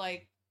instead of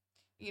like,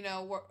 you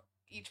know,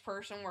 each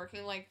person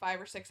working like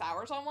 5 or 6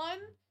 hours on one,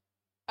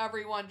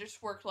 everyone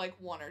just worked like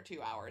 1 or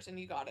 2 hours and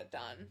you got it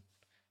done.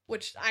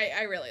 Which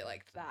I really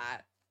liked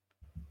that.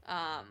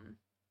 Um,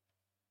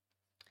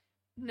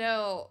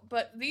 no,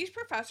 but these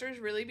professors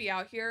really be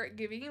out here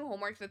giving you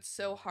homework that's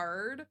so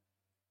hard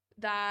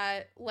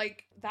that,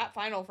 like, that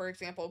final, for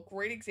example,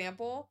 great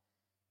example.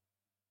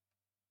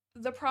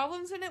 The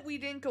problems in it we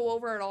didn't go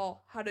over at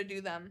all how to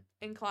do them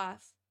in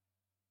class.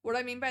 What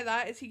I mean by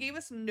that is he gave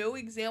us no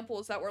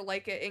examples that were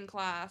like it in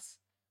class.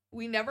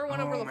 We never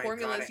went over Oh the my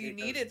god, I formulas you hate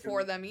those needed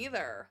for too. them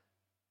either.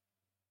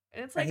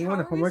 And it's I like, hate when how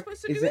the are we homework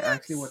supposed to do isn't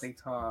actually what this? they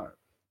taught.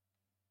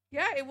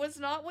 Yeah, it was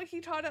not what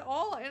he taught at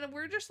all. And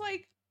we're just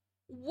like,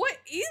 what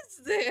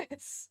is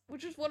this?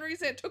 Which is one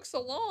reason it took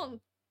so long.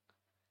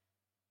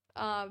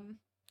 Um,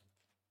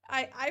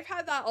 I've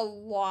had that a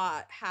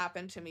lot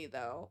happen to me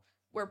though,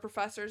 where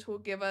professors will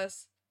give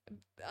us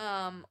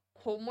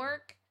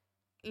homework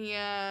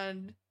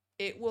and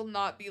it will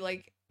not be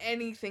like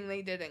anything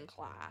they did in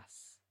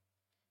class.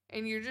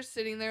 And you're just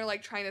sitting there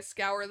like trying to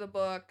scour the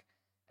book,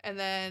 and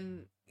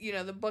then, you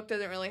know, the book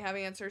doesn't really have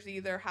answers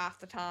either half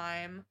the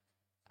time.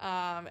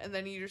 And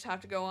then you just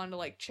have to go on to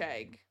like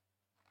Chegg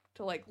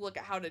to like look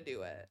at how to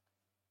do it.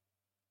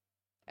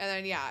 And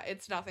then yeah,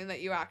 it's nothing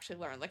that you actually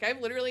learn. Like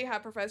I've literally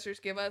had professors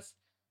give us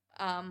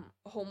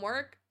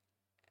homework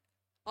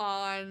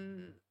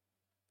on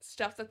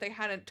stuff that they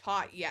hadn't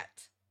taught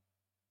yet,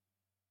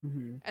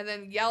 Mm-hmm. and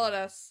then yell at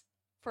us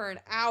for an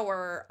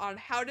hour on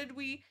how did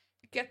we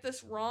get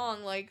this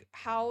wrong? Like,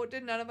 how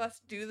did none of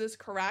us do this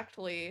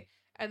correctly?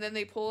 And then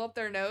they pull up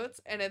their notes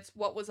and it's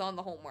what was on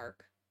the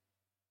homework.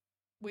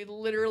 We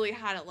literally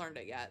hadn't learned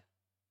it yet.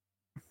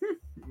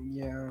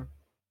 Yeah,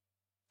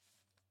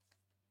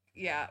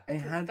 Yeah, I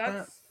had that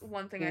that's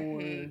one thing I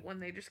hate for. when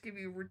they just give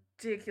you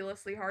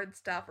ridiculously hard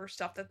stuff or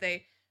stuff that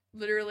they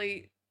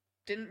literally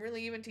didn't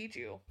really even teach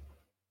you.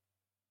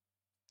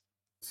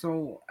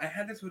 So I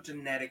had this with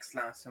genetics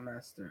last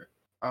semester.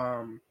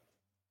 Um,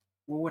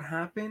 what would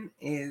happen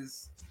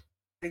is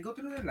they go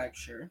through the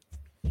lecture,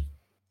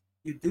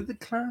 you do the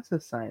class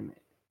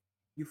assignment,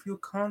 you feel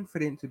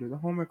confident to do the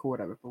homework or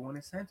whatever. But when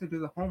it's time to do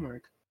the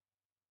homework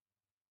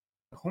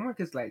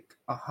is like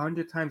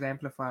 100 times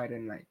amplified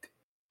in like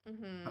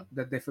Mm-hmm.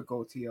 the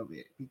difficulty of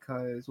it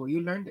because what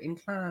you learned in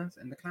class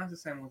and the class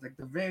assignment was like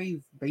the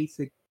very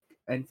basic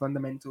and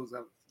fundamentals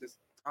of this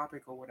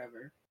topic or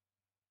whatever.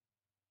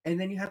 And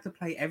then you have to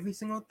apply every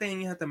single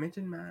thing. You have to mix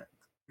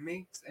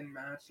and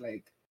match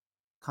like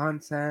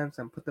concepts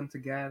and put them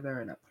together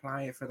and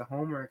apply it for the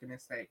homework. And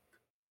it's like,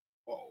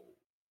 whoa.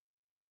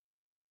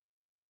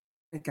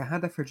 Like I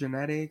had that for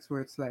genetics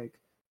where it's like,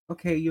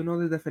 okay, you know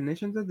the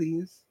definitions of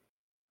these.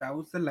 That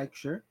was the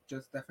lecture,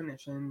 just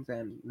definitions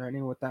and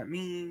learning what that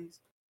means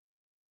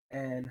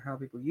and how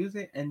people use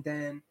it. And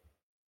then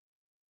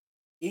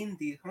in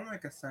the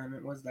homework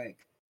assignment was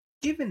like,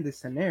 given the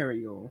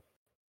scenario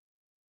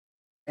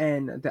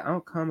and the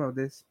outcome of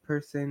this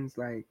person's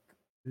like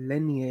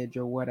lineage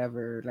or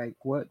whatever, like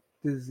what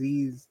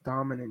disease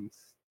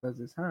dominance does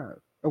this have?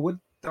 Or what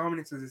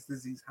dominance does this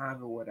disease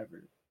have or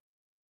whatever?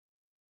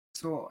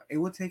 So it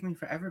would take me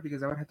forever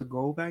because I would have to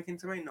go back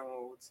into my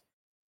notes,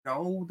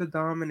 know the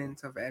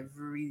dominance of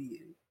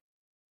every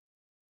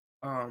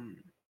um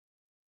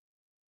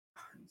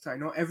so I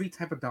know every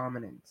type of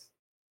dominance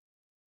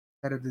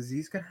that a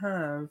disease could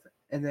have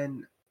and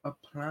then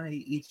apply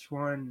each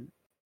one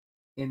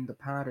in the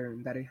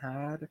pattern that it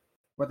had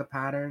or the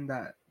pattern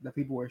that the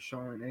people were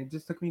showing. And it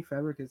just took me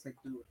forever because like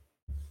dude,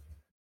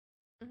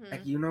 Mm-hmm.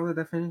 like you know the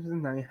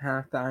definitions, now you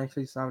have to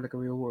actually solve like a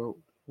real world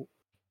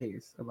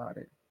case about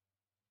it.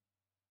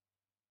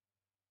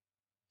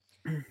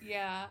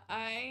 Yeah,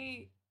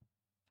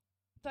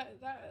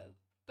 that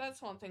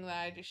that's one thing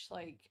that I just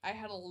like. I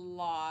had a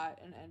lot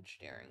in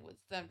engineering with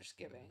them just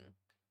giving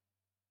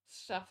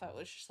stuff that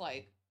was just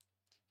like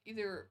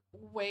either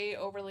way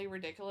overly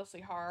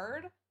ridiculously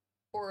hard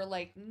or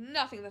like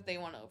nothing that they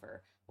went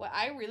over. What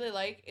I really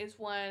like is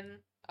when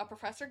a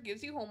professor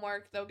gives you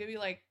homework, they'll give you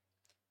like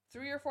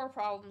 3 or 4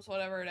 problems,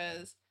 whatever it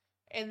is,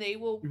 and they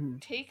will Mm-hmm.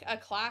 take a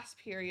class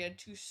period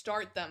to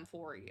start them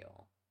for you.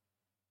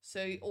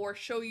 So, or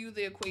show you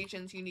the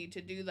equations you need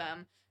to do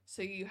them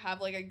so you have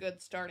like a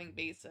good starting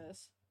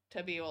basis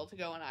to be able to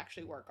go and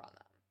actually work on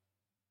them.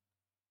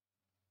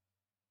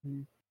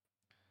 Mm-hmm.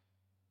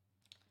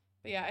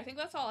 But yeah, I think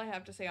that's all I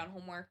have to say on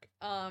homework.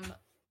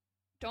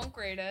 Don't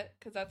grade it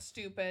because that's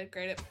stupid.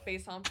 Grade it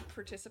based on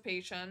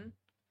participation.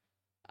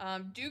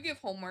 Do give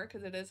homework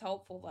because it is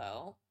helpful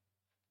though,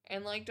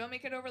 and like don't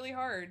make it overly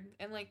hard,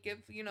 and like give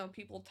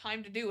people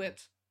time to do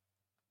it.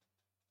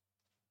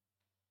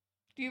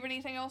 Do you have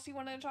anything else you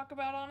wanted to talk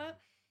about on it?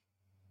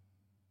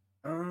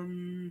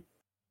 Um,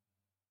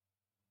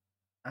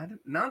 I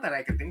don't, not that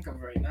I can think of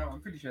right now.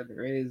 I'm pretty sure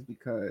there is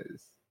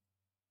because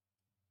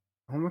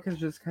homework is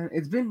just kind of.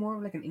 It's been more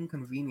of like an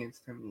inconvenience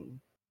to me,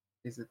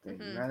 is the thing,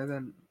 Mm-hmm. rather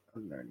than a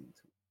learning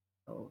tool.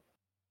 So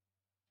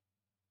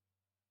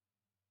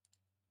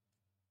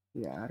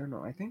yeah, I don't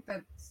know. I think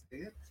that's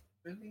it,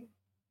 really.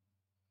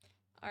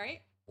 All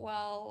right.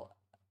 Well,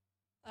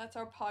 that's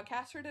our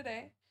podcast for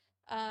today.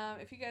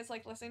 If you guys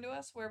like listening to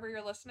us, wherever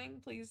you're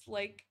listening, please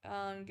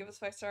give us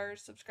 5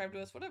 stars, subscribe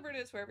to us, whatever it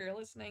is, wherever you're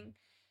listening.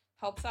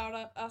 Helps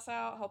out us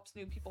out, helps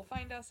new people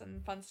find us,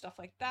 and fun stuff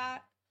like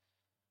that.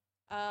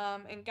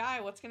 And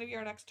Guy, what's gonna be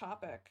our next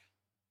topic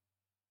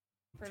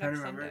I'm for trying to next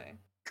remember Sunday?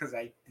 because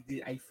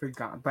I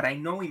forgot, but I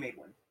know we made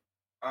one.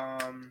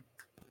 Um.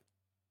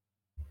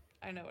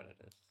 I know what it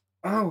is.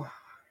 Oh,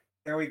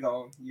 there we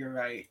go. You're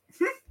right.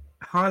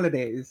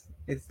 Holidays.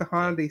 It's the Yep.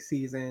 holiday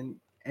season,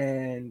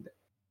 and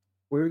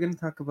we're gonna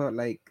talk about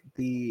like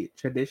the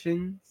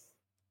traditions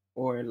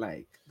or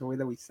like the way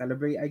that we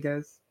celebrate, I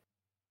guess.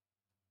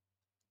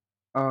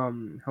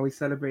 How we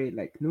celebrate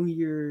like New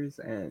Year's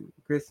and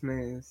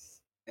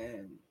Christmas,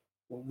 and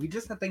well, we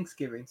just had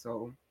Thanksgiving,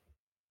 so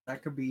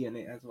that could be in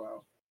it as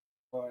well.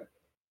 But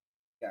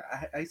yeah,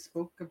 I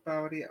spoke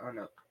about it on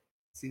a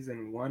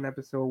season one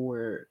episode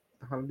where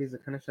the holidays are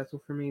kind of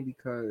stressful for me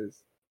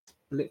because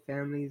split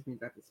families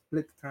means I have to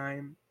split the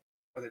time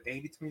or the day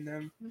between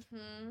them.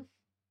 Mm-hmm.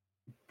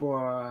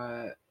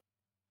 But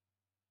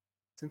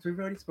since we've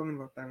already spoken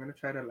about that, I'm gonna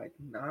try to like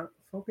not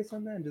focus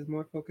on that and just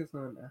more focus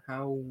on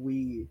how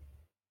we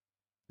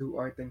do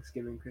our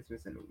Thanksgiving,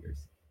 Christmas, and New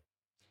Year's.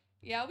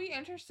 Yeah, I'll be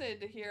interested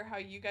to hear how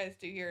you guys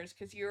do yours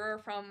because you're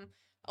from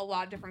a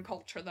lot different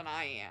culture than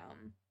I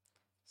am.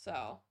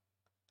 So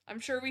I'm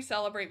sure we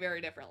celebrate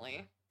very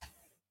differently.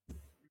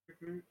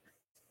 Mhm.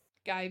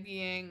 Guy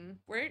being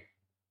where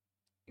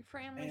your I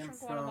family's am from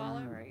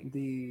Guatemala, from right?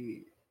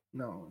 the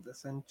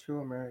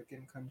Central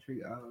American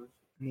country of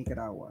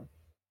Nicaragua.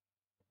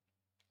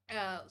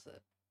 Yeah, that was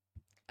it.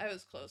 I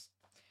was close.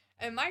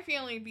 And my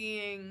family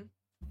being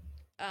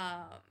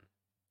um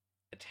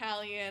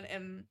Italian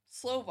and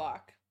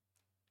Slovak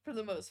for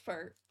the most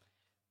part.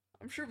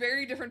 I'm sure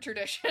very different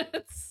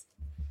traditions.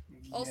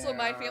 Also,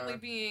 my family Yeah,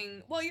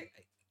 being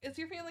is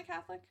your family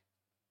Catholic?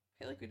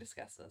 I feel like we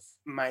discussed this.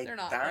 my They're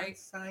not, right?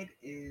 dad's side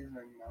is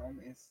my mom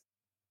is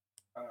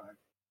uh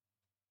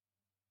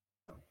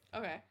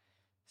Okay.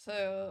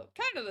 So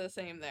kind of the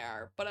same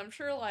there, but I'm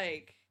sure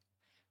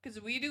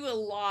because we do a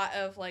lot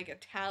of like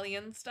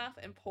Italian stuff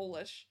and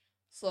Polish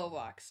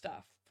Slovak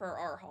stuff for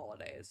our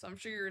holidays. So I'm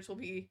sure yours will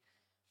be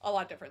a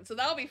lot different. So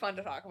that'll be fun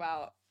to talk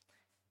about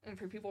and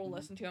for people to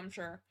listen to, I'm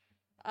sure.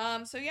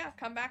 So yeah,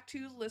 come back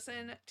to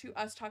listen to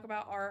us talk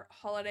about our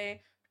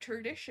holiday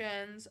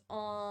traditions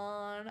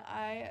on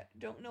I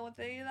don't know what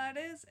day that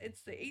is.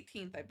 It's the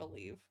 18th, I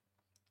believe.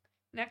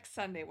 Next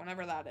Sunday,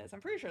 whenever that is.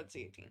 I'm pretty sure it's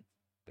the 18th.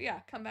 But yeah,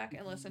 come back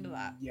and listen to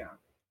that. yeah.